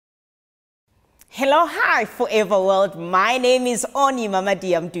Hello, hi, Forever World. My name is Oni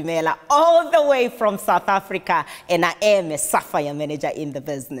Mamadiam Dumela, all the way from South Africa, and I am a Sapphire manager in the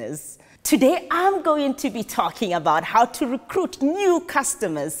business. Today, I'm going to be talking about how to recruit new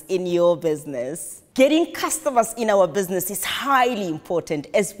customers in your business. Getting customers in our business is highly important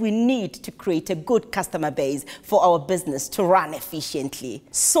as we need to create a good customer base for our business to run efficiently.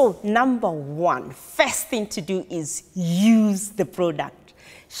 So, number one, first thing to do is use the product.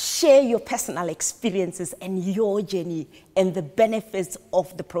 Share your personal experiences and your journey and the benefits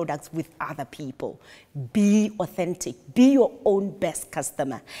of the products with other people. Be authentic. Be your own best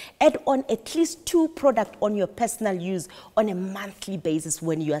customer. Add on at least 2 products on your personal use on a monthly basis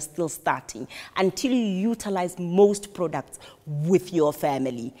when you are still starting until you utilize most products with your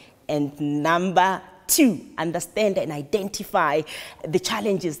family. And number 2, understand and identify the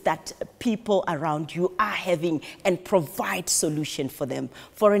challenges that people around you are having and provide solution for them.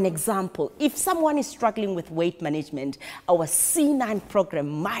 For an example, if someone is struggling with weight management, our C9 program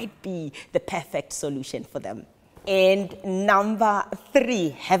might be the perfect solution for them. And number 3,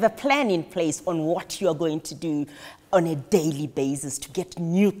 have a plan in place on what you are going to do on a daily basis to get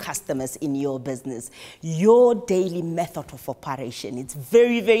new customers in your business. Your daily method of operation. It's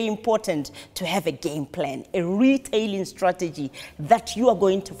very, very important to have a game plan, a retailing strategy that you are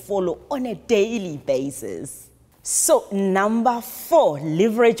going to follow on a daily basis. So number 4,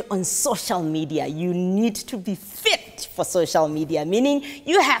 leverage on social media. You need to be fit for social media, meaning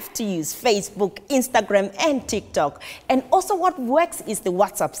you have to use Facebook, Instagram, and TikTok. And also what works is the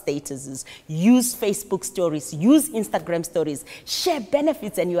WhatsApp statuses. Use Facebook stories, use Instagram stories, share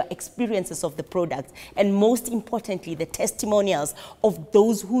benefits and your experiences of the products, and most importantly, the testimonials of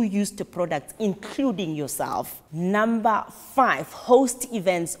those who use the products, including yourself. Number 5, host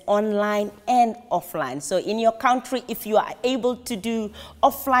events online and offline. So in your country, if you are able to do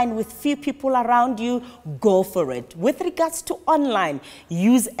offline with few people around you, go for it. With regards to online,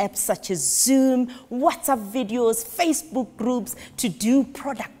 use apps such as Zoom, WhatsApp videos, Facebook groups to do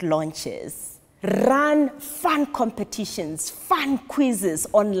product launches. Run fun competitions, fun quizzes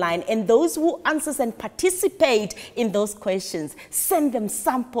online, and those who answer and participate in those questions, send them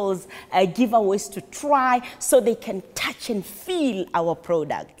samples, giveaways to try so they can touch and feel our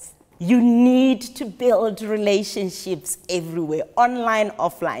products. You need to build relationships everywhere, online,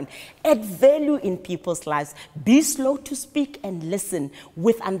 offline. Add value in people's lives. Be slow to speak and listen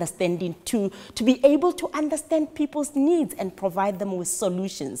with understanding to be able to understand people's needs and provide them with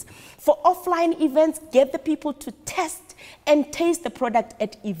solutions. For offline events, get the people to test and taste the product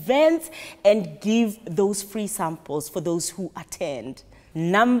at events and give those free samples for those who attend.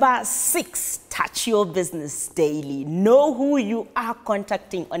 Number 6, touch your business daily. Know who you are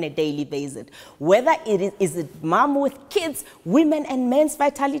contacting on a daily basis. Whether it is mom with kids, women and men's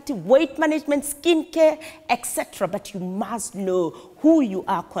vitality, weight management, skincare, etc. But you must know who you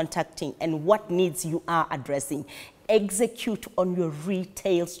are contacting and what needs you are addressing. Execute on your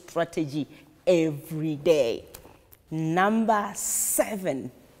retail strategy every day. Number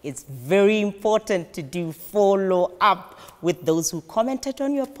 7, it's very important to do follow-up with those who commented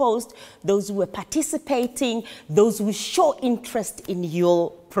on your post, those who were participating, those who show interest in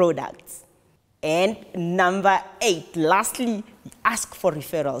your products. And number 8, lastly, ask for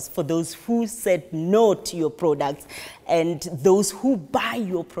referrals for those who said no to your products and those who buy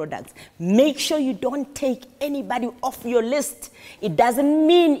your products. Make sure you don't take anybody off your list. It doesn't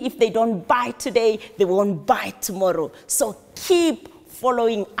mean if they don't buy today, they won't buy tomorrow. So keep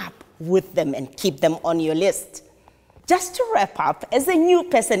following up with them and keep them on your list. Just to wrap up, as a new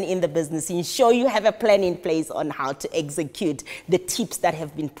person in the business, ensure you have a plan in place on how to execute the tips that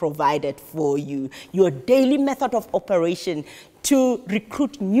have been provided for you. Your daily method of operation to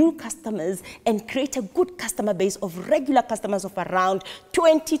recruit new customers and create a good customer base of regular customers of around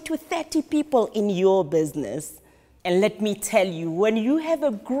 20 to 30 people in your business. And let me tell you, when you have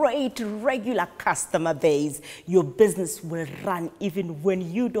a great regular customer base, your business will run even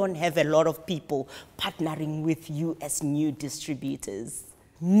when you don't have a lot of people partnering with you as new distributors.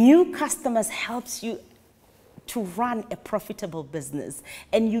 New customers helps you to run a profitable business,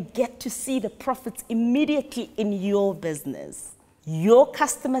 and you get to see the profits immediately in your business. Your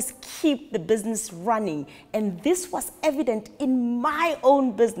customers keep the business running, and this was evident in my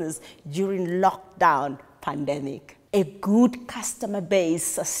own business during lockdown pandemic. A good customer base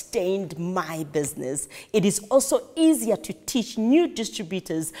sustained my business. It is also easier to teach new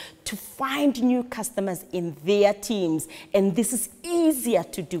distributors to find new customers in their teams, and this is easier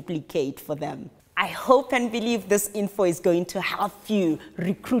to duplicate for them. I hope and believe this info is going to help you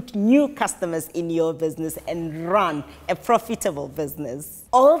recruit new customers in your business and run a profitable business.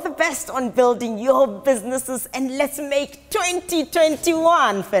 All the best on building your businesses, and let's make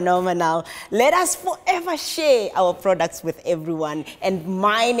 2021 phenomenal. Let us forever share our products with everyone. And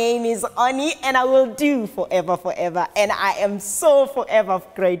my name is Oni, and I will do forever, forever. And I am so forever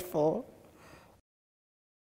grateful.